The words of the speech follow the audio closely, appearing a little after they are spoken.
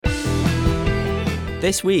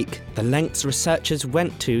This week, the lengths researchers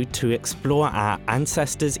went to explore our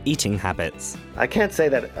ancestors' eating habits. I can't say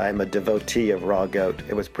that I'm a devotee of raw goat.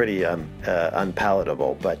 It was pretty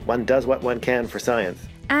unpalatable, but one does what one can for science.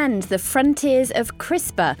 And the frontiers of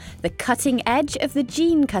CRISPR, the cutting edge of the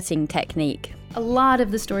gene-cutting technique. A lot of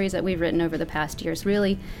the stories that we've written over the past years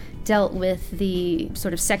really dealt with the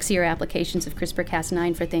sort of sexier applications of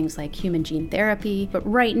CRISPR-Cas9 for things like human gene therapy. But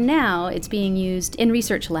right now, it's being used in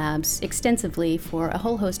research labs extensively for a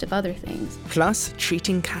whole host of other things. Plus,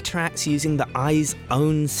 treating cataracts using the eye's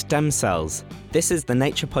own stem cells. This is the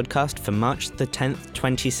Nature podcast for March the 10th,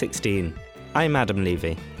 2016. I'm Adam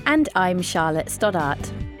Levy. And I'm Charlotte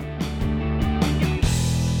Stoddart.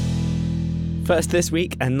 First this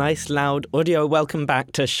week, a nice loud audio welcome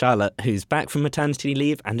back to Charlotte, who's back from maternity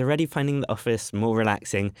leave and already finding the office more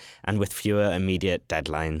relaxing and with fewer immediate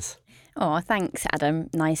deadlines. Oh, thanks, Adam.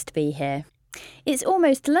 Nice to be here. It's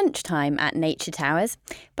almost lunchtime at Nature Towers,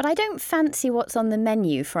 but I don't fancy what's on the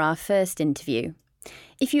menu for our first interview.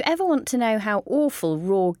 If you ever want to know how awful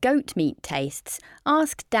raw goat meat tastes,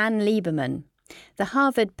 ask Dan Lieberman. The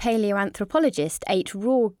Harvard paleoanthropologist ate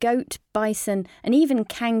raw goat, bison and even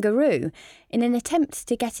kangaroo in an attempt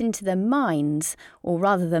to get into the minds, or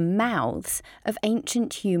rather the mouths, of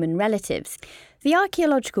ancient human relatives. The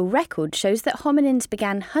archaeological record shows that hominins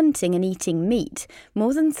began hunting and eating meat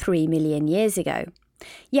more than 3 million years ago.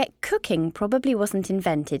 Yet cooking probably wasn't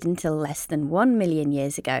invented until less than 1 million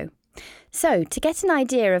years ago. So, to get an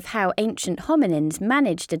idea of how ancient hominins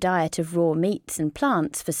managed a diet of raw meats and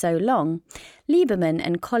plants for so long, Lieberman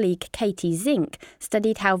and colleague Katie Zink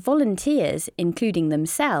studied how volunteers, including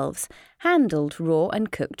themselves, handled raw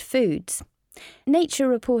and cooked foods. Nature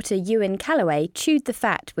reporter Ewan Calloway chewed the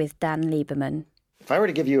fat with Dan Lieberman. If I were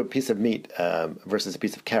to give you a piece of meat versus a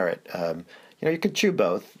piece of carrot, you could chew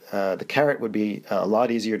both. The carrot would be a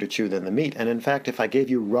lot easier to chew than the meat. And in fact, if I gave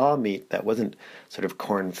you raw meat that wasn't sort of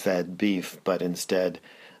corn-fed beef, but instead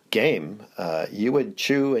game, you would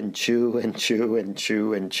chew and chew and chew and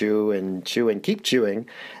chew and chew and chew and keep chewing,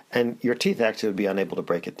 and your teeth actually would be unable to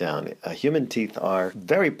break it down. Human teeth are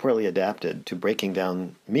very poorly adapted to breaking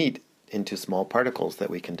down meat into small particles that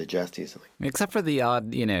we can digest easily. Except for the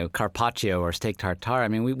odd, carpaccio or steak tartare. I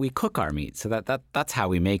mean, we cook our meat, so that's how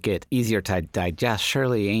we make it easier to digest.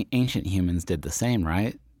 Surely ancient humans did the same,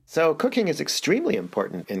 right? So cooking is extremely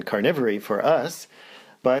important in carnivory for us,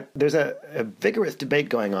 but there's a vigorous debate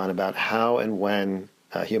going on about how and when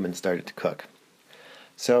humans started to cook.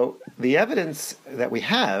 So the evidence that we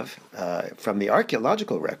have from the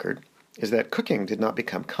archaeological record is that cooking did not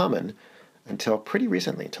become common until pretty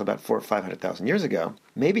recently, until about 400,000 or 500,000 years ago,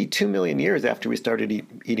 maybe 2 million years after we started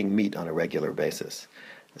eating meat on a regular basis.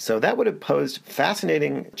 So that would have posed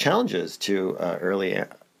fascinating challenges to early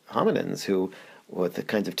hominins who, with the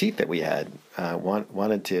kinds of teeth that we had,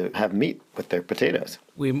 wanted to have meat with their potatoes.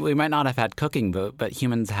 We might not have had cooking, but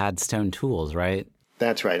humans had stone tools, right?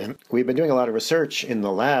 That's right. And we've been doing a lot of research in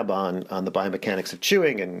the lab on the biomechanics of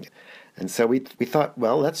chewing. And so we thought,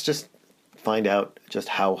 well, let's just find out just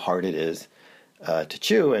how hard it is to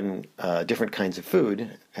chew and different kinds of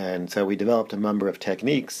food. And so we developed a number of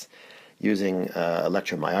techniques using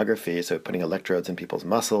electromyography, so putting electrodes in people's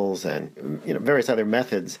muscles and various other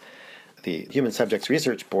methods. The Human Subjects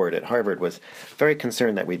Research Board at Harvard was very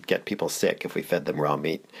concerned that we'd get people sick if we fed them raw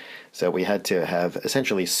meat. So we had to have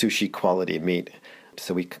essentially sushi quality meat.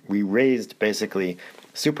 So we raised basically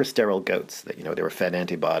super sterile goats that, they were fed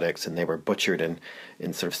antibiotics and they were butchered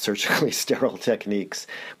in sort of surgically sterile techniques.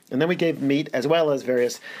 And then we gave meat as well as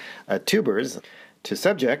various tubers to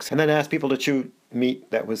subjects and then asked people to chew meat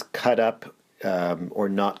that was cut up or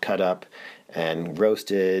not cut up and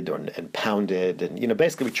roasted and pounded. And,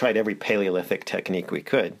 basically we tried every Paleolithic technique we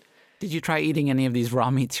could. Did you try eating any of these raw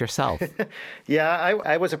meats yourself? Yeah,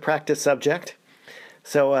 I was a practice subject.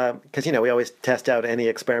 So, because, we always test out any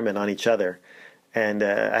experiment on each other. And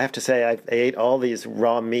I have to say, I ate all these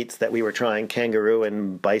raw meats that we were trying, kangaroo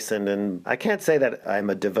and bison. And I can't say that I'm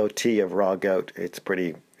a devotee of raw goat. It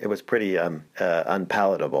was pretty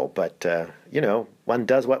unpalatable. But, one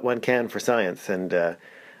does what one can for science. And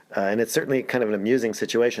it's certainly kind of an amusing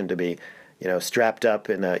situation to be, strapped up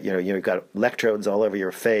in you've got electrodes all over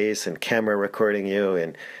your face and camera recording you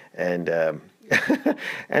and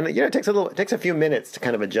and it takes a few minutes to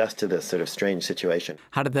kind of adjust to this sort of strange situation.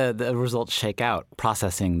 How did the results shake out,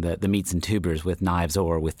 processing the meats and tubers with knives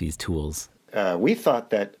or with these tools? We thought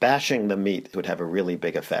that bashing the meat would have a really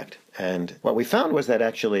big effect. And what we found was that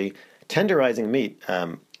actually tenderizing meat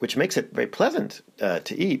which makes it very pleasant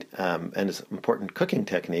to eat and is an important cooking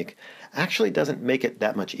technique, actually doesn't make it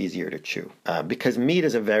that much easier to chew. Because meat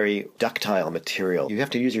is a very ductile material. You have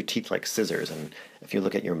to use your teeth like scissors, and if you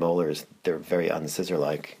look at your molars, they're very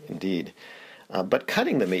unscissor-like indeed. But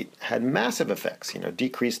cutting the meat had massive effects,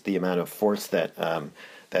 decreased the amount of force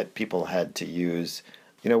that people had to use.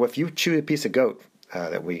 If you chew a piece of goat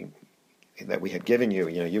that we had given you,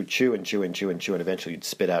 you'd chew and chew and chew and chew, and eventually you'd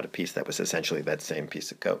spit out a piece that was essentially that same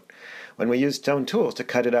piece of goat. When we used stone tools to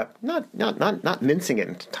cut it up, not mincing it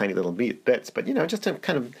into tiny little bits, but just a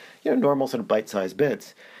kind of normal sort of bite-sized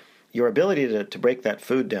bits, your ability to break that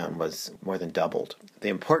food down was more than doubled. The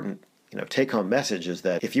important take-home message is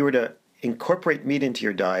that if you were to incorporate meat into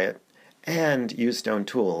your diet and use stone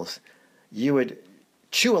tools, you would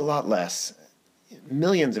chew a lot less,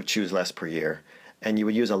 millions of chews less per year, and you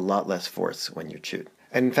would use a lot less force when you chewed.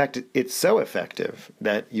 And in fact, it's so effective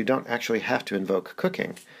that you don't actually have to invoke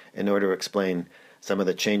cooking in order to explain some of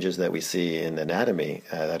the changes that we see in anatomy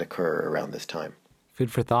that occur around this time.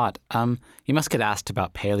 Food for thought. You must get asked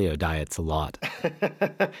about paleo diets a lot.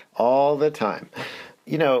 All the time.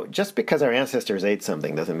 Just because our ancestors ate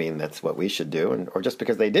something doesn't mean that's what we should do, or just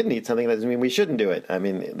because they didn't eat something doesn't mean we shouldn't do it. I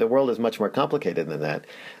mean, the world is much more complicated than that.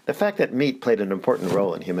 The fact that meat played an important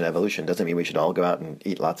role in human evolution doesn't mean we should all go out and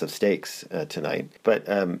eat lots of steaks tonight. But,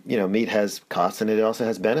 meat has costs and it also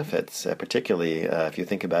has benefits, particularly if you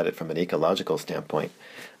think about it from an ecological standpoint.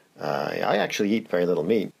 I actually eat very little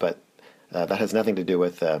meat, but that has nothing to do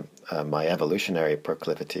with my evolutionary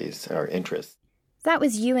proclivities or interests. That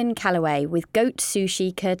was Ewan Callaway with Goat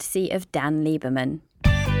Sushi, courtesy of Dan Lieberman.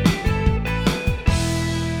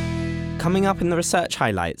 Coming up in the research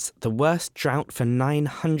highlights, the worst drought for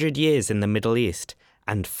 900 years in the Middle East,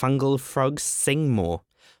 and fungal frogs sing more.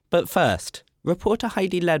 But first, reporter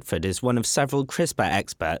Heidi Ledford is one of several CRISPR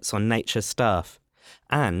experts on Nature's staff.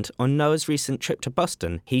 And on Noah's recent trip to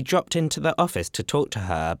Boston, he dropped into the office to talk to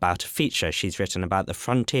her about a feature she's written about the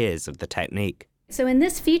frontiers of the technique. So in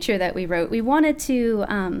this feature that we wrote, we wanted to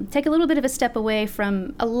take a little bit of a step away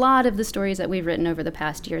from a lot of the stories that we've written over the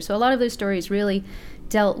past year. So a lot of those stories really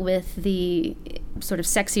dealt with the sort of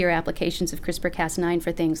sexier applications of CRISPR-Cas9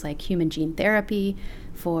 for things like human gene therapy,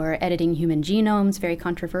 for editing human genomes, very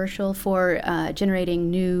controversial, for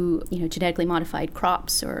generating new, genetically modified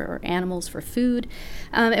crops or animals for food.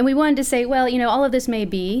 And we wanted to say, well, all of this may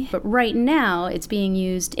be, but right now it's being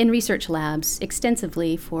used in research labs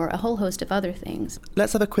extensively for a whole host of other things.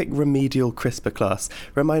 Let's have a quick remedial CRISPR class.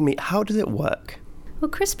 Remind me, how does it work?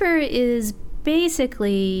 Well, CRISPR is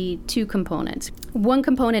basically two components. One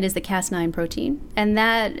component is the Cas9 protein, and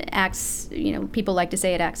that acts, people like to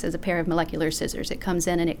say it acts as a pair of molecular scissors. It comes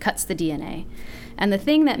in and it cuts the DNA. And the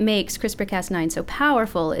thing that makes CRISPR-Cas9 so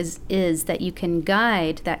powerful is that you can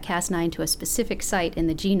guide that Cas9 to a specific site in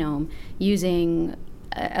the genome using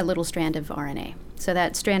a little strand of RNA. So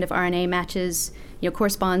that strand of RNA matches,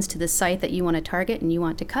 corresponds to the site that you want to target and you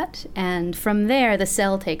want to cut. And from there, the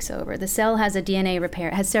cell takes over. The cell has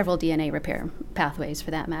has several DNA repair pathways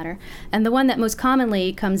for that matter. And the one that most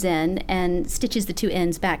commonly comes in and stitches the two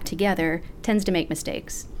ends back together tends to make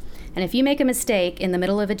mistakes. And if you make a mistake in the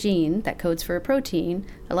middle of a gene that codes for a protein,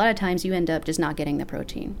 a lot of times you end up just not getting the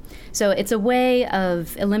protein. So it's a way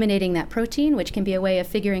of eliminating that protein, which can be a way of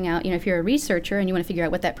figuring out, if you're a researcher and you want to figure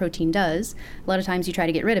out what that protein does, a lot of times you try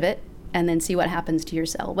to get rid of it and then see what happens to your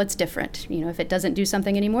cell. What's different? If it doesn't do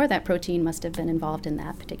something anymore, that protein must have been involved in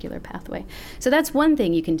that particular pathway. So that's one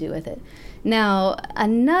thing you can do with it. Now,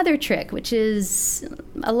 another trick, which is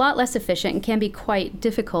a lot less efficient and can be quite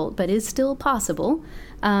difficult, but is still possible,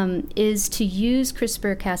 is to use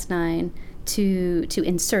CRISPR-Cas9 to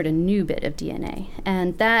insert a new bit of DNA.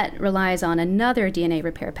 And that relies on another DNA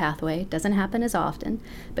repair pathway. It doesn't happen as often.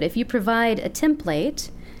 But if you provide a template,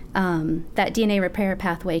 that DNA repair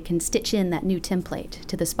pathway can stitch in that new template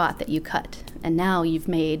to the spot that you cut. And now you've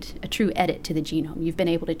made a true edit to the genome. You've been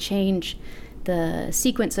able to change the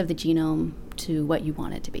sequence of the genome to what you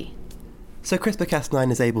want it to be. So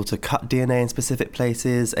CRISPR-Cas9 is able to cut DNA in specific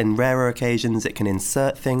places. In rarer occasions, it can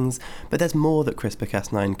insert things. But there's more that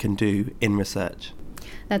CRISPR-Cas9 can do in research.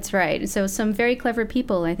 That's right. So some very clever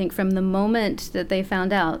people, I think, from the moment that they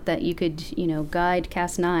found out that you could, guide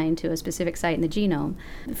Cas9 to a specific site in the genome,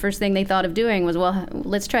 the first thing they thought of doing was, well,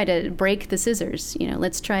 let's try to break the scissors.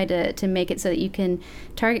 Let's try to make it so that you can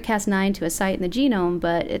target Cas9 to a site in the genome,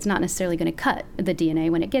 but it's not necessarily going to cut the DNA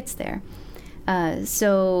when it gets there.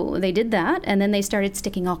 So they did that, and then they started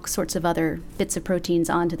sticking all sorts of other bits of proteins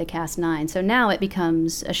onto the Cas9. So now it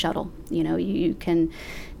becomes a shuttle. You can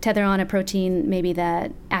tether on a protein maybe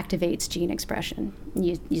that activates gene expression.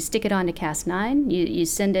 You stick it onto Cas9, you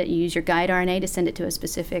send it, you use your guide RNA to send it to a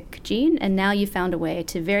specific gene, and now you found a way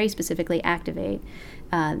to very specifically activate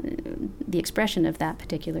the expression of that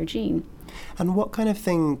particular gene. And what kind of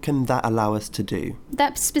thing can that allow us to do?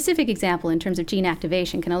 That specific example in terms of gene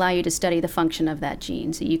activation can allow you to study the function of that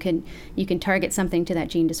gene. So you can target something to that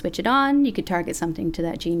gene to switch it on, you could target something to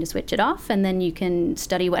that gene to switch it off, and then you can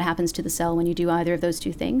study what happens to the cell when you do either of those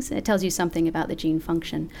two things. It tells you something about the gene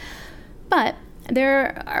function. But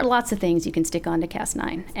there are lots of things you can stick onto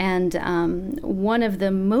Cas9, and one of the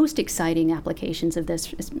most exciting applications of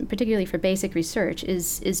this, particularly for basic research,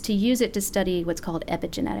 is to use it to study what's called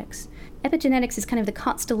epigenetics. Epigenetics is kind of the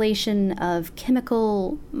constellation of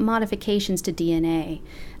chemical modifications to DNA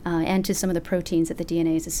and to some of the proteins that the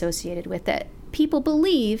DNA is associated with that people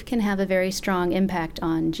believe can have a very strong impact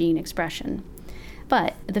on gene expression.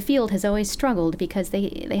 But the field has always struggled because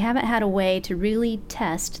they haven't had a way to really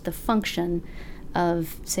test the function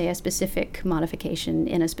of, say, a specific modification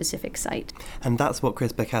in a specific site. And that's what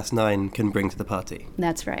CRISPR-Cas9 can bring to the party.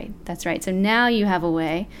 That's right. So now you have a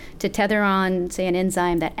way to tether on, say, an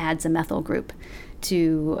enzyme that adds a methyl group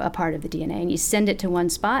to a part of the DNA. And you send it to one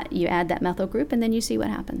spot, you add that methyl group, and then you see what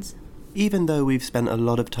happens. Even though we've spent a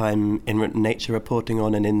lot of time in Nature reporting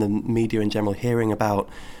on and in the media in general hearing about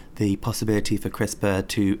the possibility for CRISPR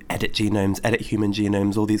to edit genomes, edit human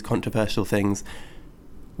genomes, all these controversial things,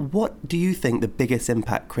 what do you think the biggest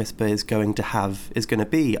impact CRISPR is going to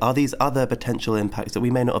be? Are these other potential impacts that we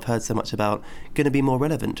may not have heard so much about going to be more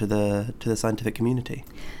relevant to the scientific community?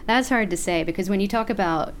 That's hard to say, because when you talk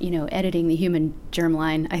about, editing the human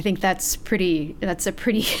germline, I think that's a pretty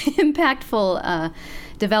impactful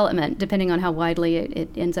development, depending on how widely it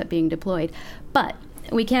ends up being deployed. But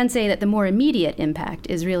we can say that the more immediate impact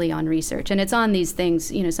is really on research, and it's on these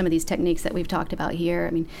things, some of these techniques that we've talked about here.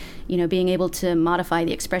 I mean, being able to modify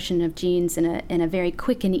the expression of genes in a very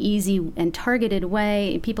quick and easy and targeted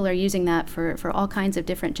way. People are using that for all kinds of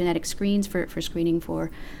different genetic screens, for screening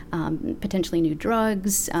for potentially new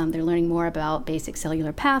drugs. They're learning more about basic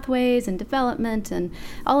cellular pathways and development, and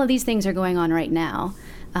all of these things are going on right now.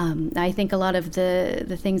 I think a lot of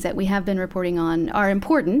the things that we have been reporting on are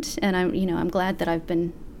important, and I'm glad that I've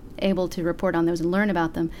been able to report on those and learn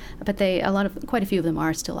about them. But quite a few of them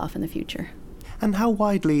are still off in the future. And how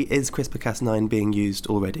widely is CRISPR-Cas9 being used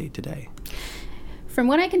already today? From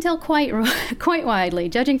what I can tell, quite widely.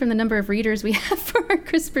 Judging from the number of readers we have for our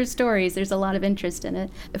CRISPR stories, there's a lot of interest in it.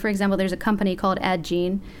 For example, there's a company called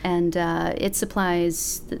AdGene, and it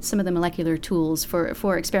supplies some of the molecular tools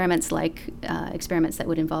for experiments like experiments that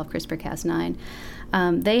would involve CRISPR-Cas9.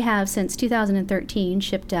 They have, since 2013,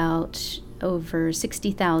 shipped out over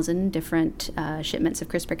 60,000 different shipments of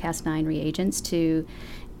CRISPR-Cas9 reagents to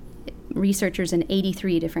researchers in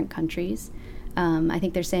 83 different countries. I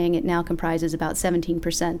think they're saying it now comprises about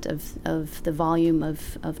 17% of the volume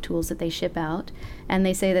of tools that they ship out. And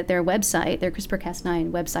they say that their website, their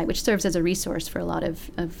CRISPR-Cas9 website, which serves as a resource for a lot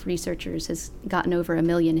of researchers, has gotten over 1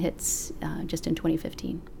 million hits just in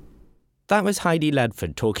 2015. That was Heidi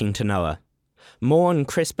Ledford talking to Noah. More on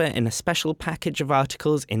CRISPR in a special package of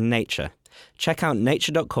articles in Nature. Check out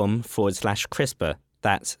nature.com/CRISPR.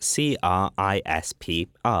 That's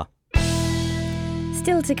CRISPR.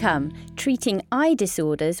 Still to come, treating eye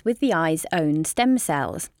disorders with the eye's own stem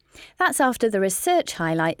cells. That's after the research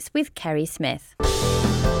highlights with Kerry Smith. A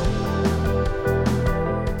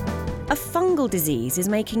fungal disease is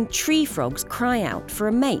making tree frogs cry out for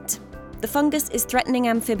a mate. The fungus is threatening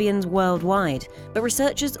amphibians worldwide, but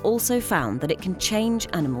researchers also found that it can change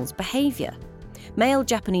animals' behaviour. Male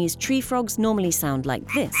Japanese tree frogs normally sound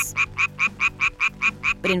like this,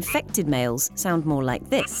 but infected males sound more like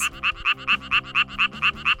this.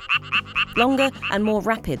 Longer and more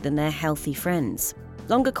rapid than their healthy friends.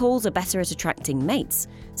 Longer calls are better at attracting mates,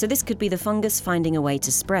 so this could be the fungus finding a way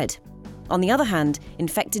to spread. On the other hand,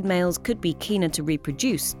 infected males could be keener to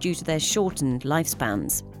reproduce due to their shortened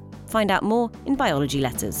lifespans. Find out more in Biology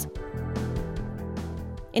Letters.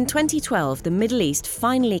 In 2012, the Middle East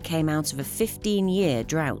finally came out of a 15-year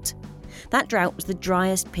drought. That drought was the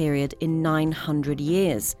driest period in 900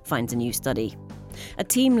 years, finds a new study. A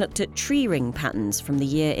team looked at tree ring patterns from the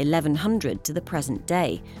year 1100 to the present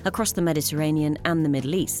day, across the Mediterranean and the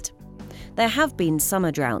Middle East. There have been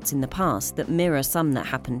summer droughts in the past that mirror some that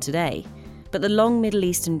happen today, but the long Middle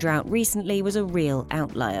Eastern drought recently was a real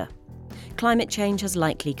outlier. Climate change has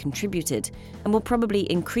likely contributed and will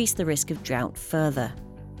probably increase the risk of drought further.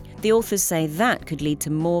 The authors say that could lead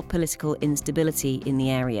to more political instability in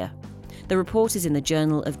the area. The report is in the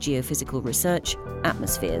Journal of Geophysical Research,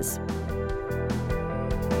 Atmospheres.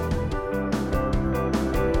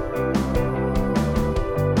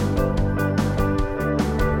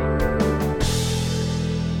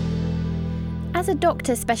 As a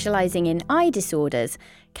doctor specialising in eye disorders,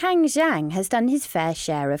 Kang Zhang has done his fair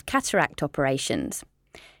share of cataract operations.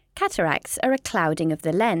 Cataracts are a clouding of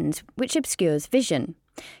the lens, which obscures vision.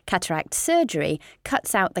 Cataract surgery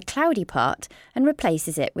cuts out the cloudy part and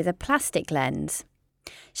replaces it with a plastic lens.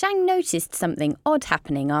 Zhang noticed something odd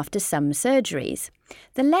happening after some surgeries.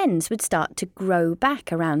 The lens would start to grow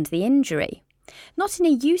back around the injury. Not in a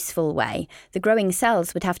useful way, the growing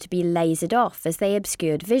cells would have to be lasered off as they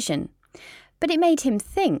obscured vision. But it made him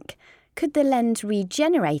think, could the lens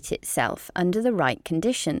regenerate itself under the right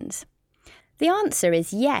conditions? The answer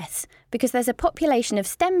is yes, because there's a population of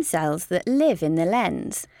stem cells that live in the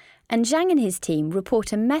lens. And Zhang and his team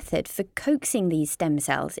report a method for coaxing these stem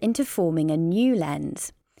cells into forming a new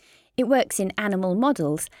lens. It works in animal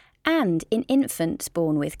models and in infants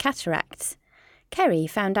born with cataracts. Kerry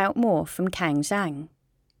found out more from Kang Zhang.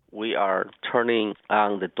 We are turning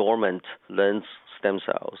on the dormant lens stem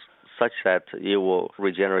cells such that it will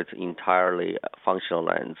regenerate entirely functional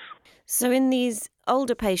lens. So in these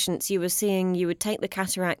older patients you would take the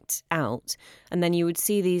cataract out and then you would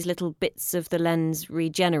see these little bits of the lens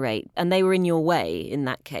regenerate, and they were in your way in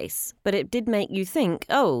that case. But it did make you think,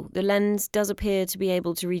 oh, the lens does appear to be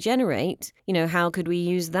able to regenerate. How could we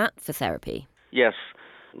use that for therapy? Yes.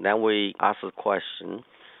 Then we ask the question,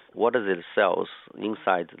 what are the cells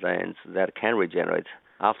inside the lens that can regenerate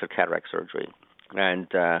after cataract surgery? And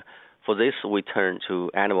for this, we turn to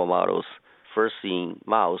animal models, first in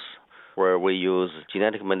mouse, where we use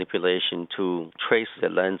genetic manipulation to trace the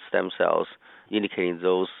lens stem cells, indicating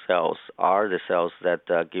those cells are the cells that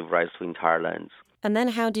give rise to entire lens. And then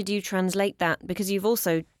how did you translate that? Because you've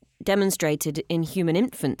also demonstrated in human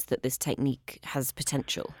infants that this technique has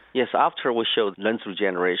potential. Yes, after we showed lens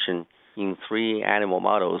regeneration in 3 animal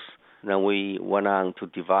models, then we went on to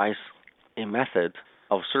devise a method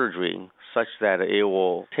of surgery such that it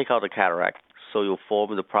will take out the cataract, so you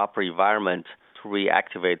form the proper environment to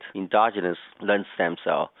reactivate endogenous lens stem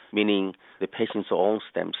cell, meaning the patient's own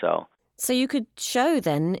stem cell. So you could show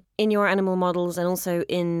then in your animal models and also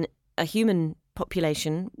in a human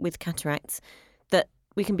population with cataracts that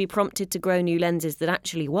we can be prompted to grow new lenses that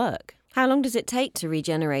actually work. How long does it take to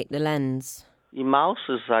regenerate the lens? In mouse,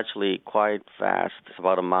 it's actually quite fast. It's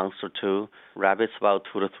about a month or 2. Rabbits, about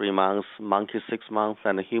 2 to 3 months. Monkeys, 6 months.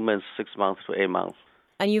 And humans, 6 months to 8 months.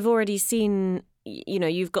 And you've already seen,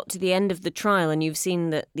 you've got to the end of the trial and you've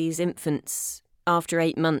seen that these infants, after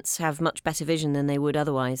 8 months, have much better vision than they would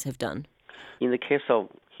otherwise have done. In the case of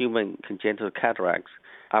human congenital cataracts,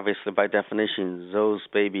 obviously, by definition, those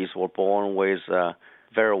babies were born with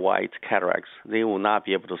very white cataracts. They will not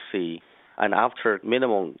be able to see. And after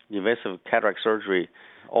minimal invasive cataract surgery,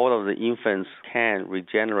 all of the infants can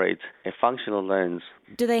regenerate a functional lens.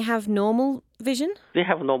 Do they have normal vision? They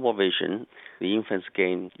have normal vision. The infants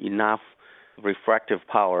gain enough refractive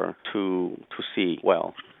power to see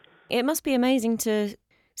well. It must be amazing to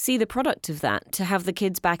see the product of that, to have the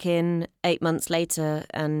kids back in 8 months later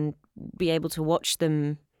and be able to watch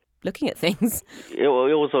them looking at things. It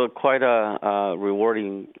was quite a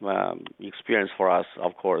rewarding experience for us,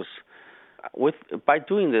 of course. By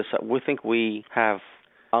doing this, we think we have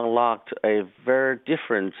unlocked a very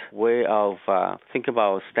different way of thinking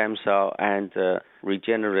about stem cell and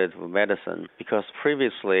regenerative medicine. Because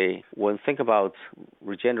previously, when think about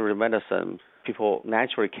regenerative medicine, people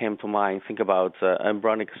naturally came to mind think about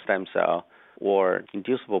embryonic stem cell or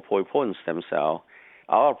inducible pluripotent stem cell.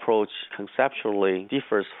 Our approach conceptually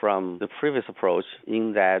differs from the previous approach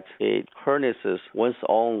in that it harnesses one's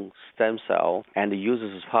own stem cell and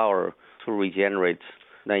uses its power to regenerate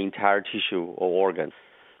the entire tissue or organ.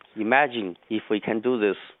 Imagine if we can do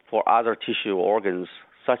this for other tissue organs,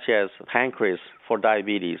 such as pancreas for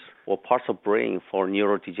diabetes, or parts of brain for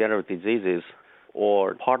neurodegenerative diseases,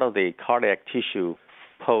 or part of the cardiac tissue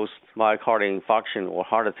post-myocardial infarction or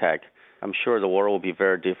heart attack. I'm sure the world will be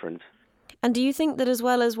very different. And do you think that as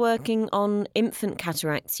well as working on infant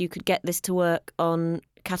cataracts, you could get this to work on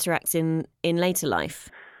cataracts in later life?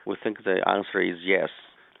 We think the answer is yes.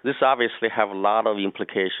 This obviously have a lot of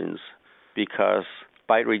implications because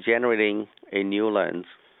by regenerating a new lens,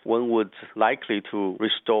 one would likely to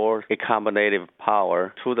restore a combinative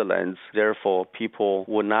power to the lens. Therefore, people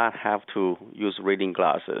would not have to use reading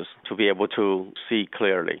glasses to be able to see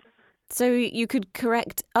clearly. So you could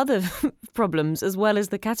correct other problems as well as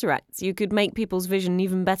the cataracts. You could make people's vision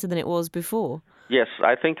even better than it was before. Yes,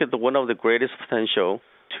 I think that one of the greatest potential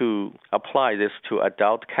to apply this to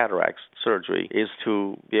adult cataract surgery is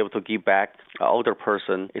to be able to give back an older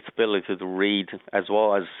person its ability to read as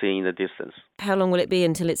well as seeing the distance. How long will it be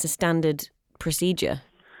until it's a standard procedure?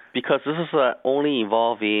 Because this is only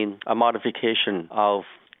involving a modification of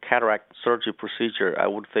cataract surgery procedure, I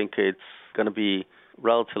would think it's going to be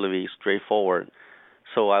relatively straightforward.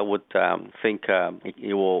 So I would think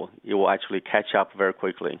it will actually catch up very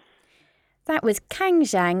quickly. That was Kang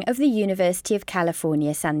Zhang of the University of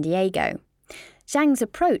California, San Diego. Zhang's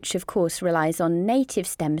approach, of course, relies on native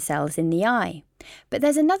stem cells in the eye. But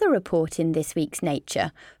there's another report in this week's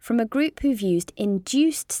Nature from a group who've used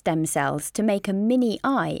induced stem cells to make a mini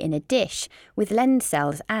eye in a dish with lens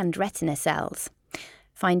cells and retina cells.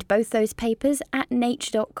 Find both those papers at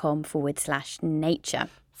nature.com/nature.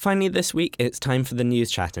 Finally this week, it's time for the news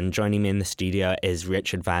chat, and joining me in the studio is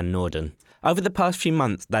Richard Van Noorden. Over the past few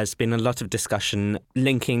months, there's been a lot of discussion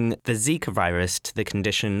linking the Zika virus to the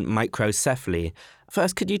condition microcephaly.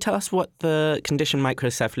 First, could you tell us what the condition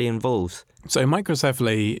microcephaly involves? So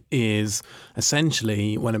microcephaly is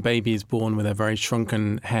essentially when a baby is born with a very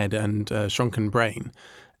shrunken head and shrunken brain,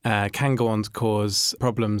 can go on to cause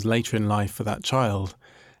problems later in life for that child.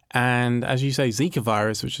 And as you say, Zika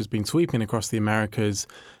virus, which has been sweeping across the Americas,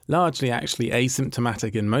 largely actually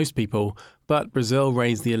asymptomatic in most people, but Brazil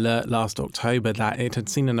raised the alert last October that it had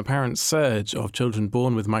seen an apparent surge of children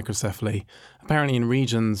born with microcephaly, apparently in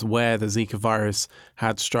regions where the Zika virus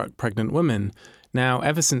had struck pregnant women. Now,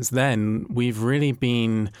 ever since then, we've really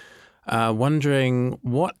been wondering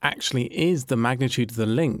what actually is the magnitude of the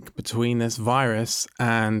link between this virus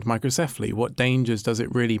and microcephaly. What dangers does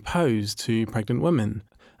it really pose to pregnant women?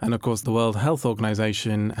 And of course, the World Health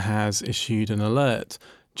Organization has issued an alert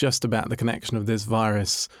just about the connection of this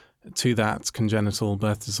virus to that congenital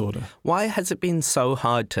birth disorder. Why has it been so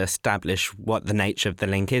hard to establish what the nature of the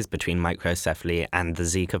link is between microcephaly and the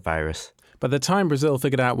Zika virus? By the time Brazil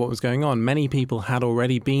figured out what was going on, many people had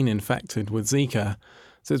already been infected with Zika.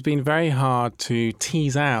 So it's been very hard to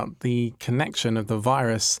tease out the connection of the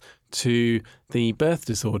virus to the birth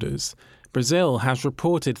disorders. Brazil has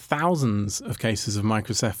reported thousands of cases of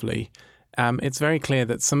microcephaly. It's very clear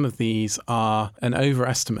that some of these are an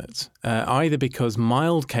overestimate, either because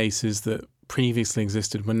mild cases that previously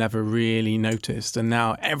existed were never really noticed and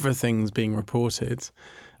now everything's being reported,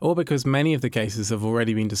 or because many of the cases have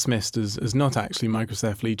already been dismissed as not actually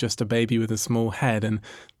microcephaly, just a baby with a small head. And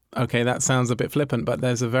okay, that sounds a bit flippant, but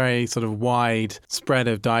there's a very sort of wide spread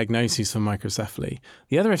of diagnoses for microcephaly.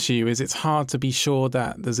 The other issue is it's hard to be sure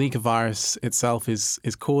that the Zika virus itself is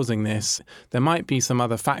causing this. There might be some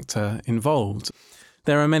other factor involved.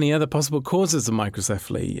 There are many other possible causes of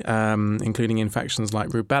microcephaly, including infections like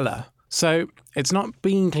rubella. So it's not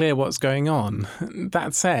being clear what's going on.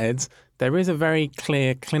 That said, there is a very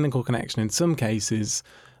clear clinical connection in some cases.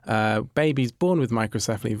 Babies born with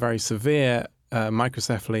microcephaly, very severe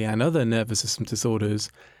microcephaly and other nervous system disorders,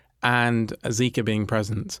 and Zika being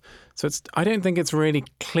present. So I don't think it's really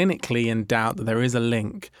clinically in doubt that there is a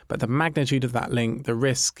link, but the magnitude of that link, the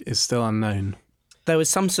risk, is still unknown. There was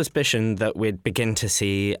some suspicion that we'd begin to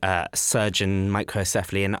see a surge in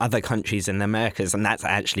microcephaly in other countries in the Americas, and that's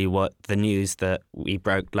actually what the news that we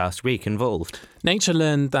broke last week involved. Nature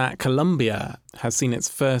learned that Colombia has seen its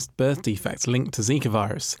first birth defect linked to Zika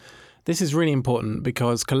virus. This is really important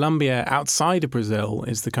because Colombia, outside of Brazil,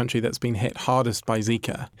 is the country that's been hit hardest by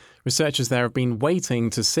Zika. Researchers there have been waiting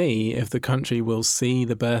to see if the country will see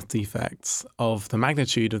the birth defects of the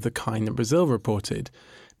magnitude of the kind that Brazil reported.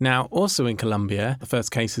 Now, also in Colombia, the first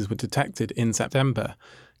cases were detected in September,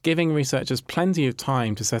 giving researchers plenty of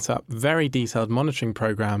time to set up very detailed monitoring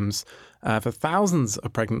programs for thousands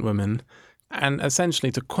of pregnant women and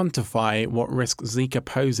essentially to quantify what risk Zika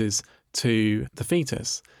poses to the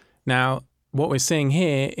fetus. Now, what we're seeing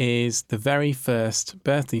here is the very first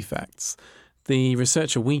birth defects. The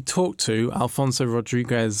researcher we talked to, Alfonso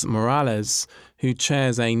Rodriguez Morales, who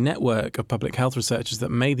chairs a network of public health researchers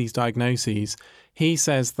that made these diagnoses, he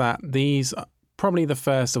says that these are probably the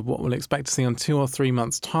first of what we'll expect to see on 2 or 3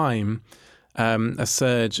 months' time, a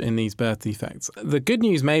surge in these birth defects. The good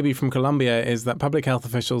news maybe from Colombia is that public health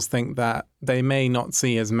officials think that they may not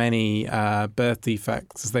see as many birth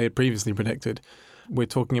defects as they had previously predicted. We're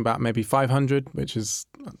talking about maybe 500, which is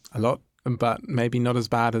a lot, but maybe not as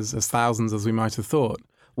bad as thousands as we might have thought.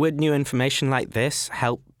 Would new information like this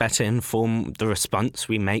help better inform the response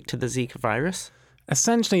we make to the Zika virus?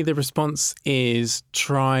 Essentially, the response is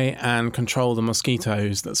try and control the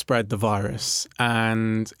mosquitoes that spread the virus.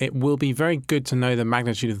 And it will be very good to know the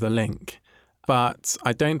magnitude of the link. But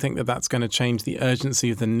I don't think that that's going to change the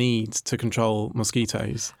urgency of the need to control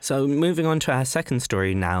mosquitoes. So moving on to our second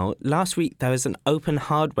story now. Last week there was an open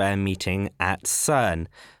hardware meeting at CERN,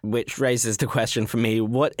 which raises the question for me,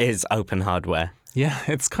 what is open hardware? Yeah,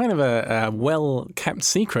 it's kind of a well-kept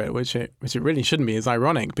secret, which it really shouldn't be. It's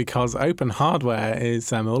ironic because open hardware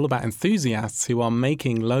is all about enthusiasts who are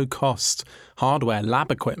making low-cost hardware,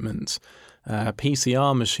 lab equipment,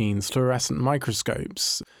 PCR machines, fluorescent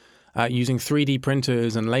microscopes, using 3D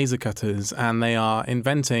printers and laser cutters, and they are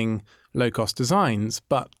inventing low-cost designs.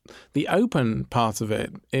 But the open part of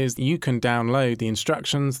it is you can download the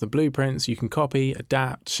instructions, the blueprints, you can copy,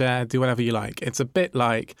 adapt, share, do whatever you like. It's a bit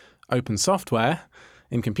like open software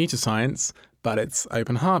in computer science, but it's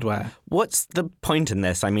open hardware. What's the point in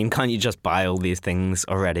this? I mean, can't you just buy all these things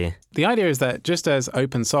already? The idea is that just as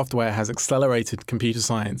open software has accelerated computer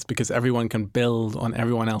science because everyone can build on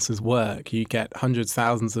everyone else's work, you get hundreds,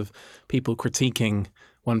 thousands of people critiquing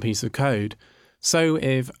one piece of code. So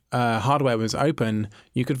if hardware was open,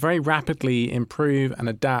 you could very rapidly improve and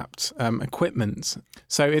adapt equipment.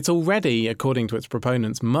 So it's already, according to its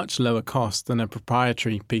proponents, much lower cost than a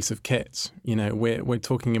proprietary piece of kit. You know, we're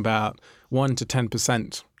talking about 1 to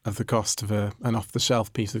 10% of the cost of an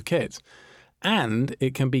off-the-shelf piece of kit. And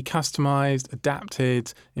it can be customized,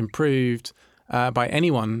 adapted, improved by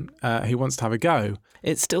anyone who wants to have a go.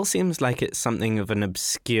 It still seems like it's something of an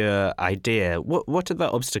obscure idea. What are the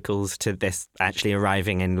obstacles to this actually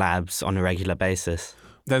arriving in labs on a regular basis?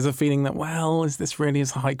 There's a feeling that, well, is this really as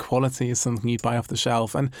high quality as something you'd buy off the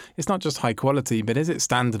shelf? And it's not just high quality, but is it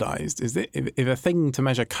standardized? Is it, if a thing to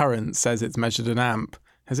measure current says it's measured an amp,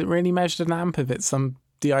 has it really measured an amp if it's some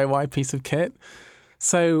DIY piece of kit?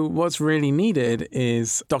 So what's really needed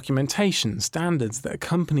is documentation, standards that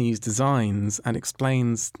accompanies designs and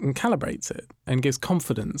explains and calibrates it and gives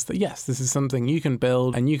confidence that, yes, this is something you can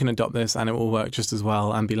build and you can adopt this and it will work just as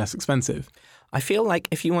well and be less expensive. I feel like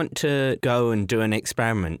if you want to go and do an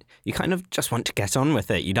experiment, you kind of just want to get on with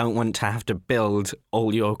it. You don't want to have to build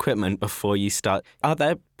all your equipment before you start. Are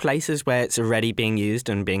there places where it's already being used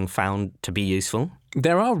and being found to be useful?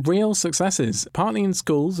 There are real successes, partly in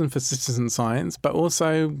schools and for citizen science, but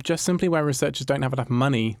also just simply where researchers don't have enough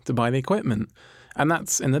money to buy the equipment. And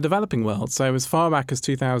that's in the developing world. So as far back as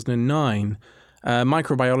 2009, a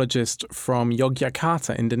microbiologist from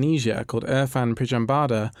Yogyakarta, Indonesia, called Irfan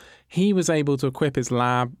Prijambada, he was able to equip his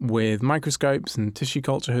lab with microscopes and tissue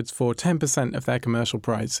culture hoods for 10% of their commercial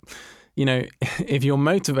price. You know, if you're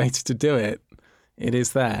motivated to do it, it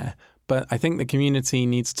is there. But I think the community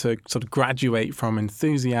needs to sort of graduate from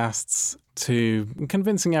enthusiasts to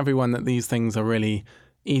convincing everyone that these things are really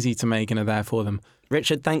easy to make and are there for them.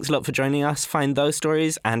 Richard, thanks a lot for joining us. Find those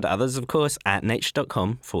stories and others, of course, at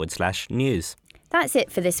nature.com/news. That's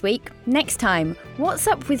it for this week. Next time, what's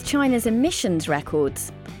up with China's emissions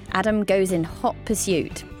records? Adam goes in hot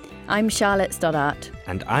pursuit. I'm Charlotte Stoddart.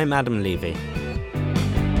 And I'm Adam Levy.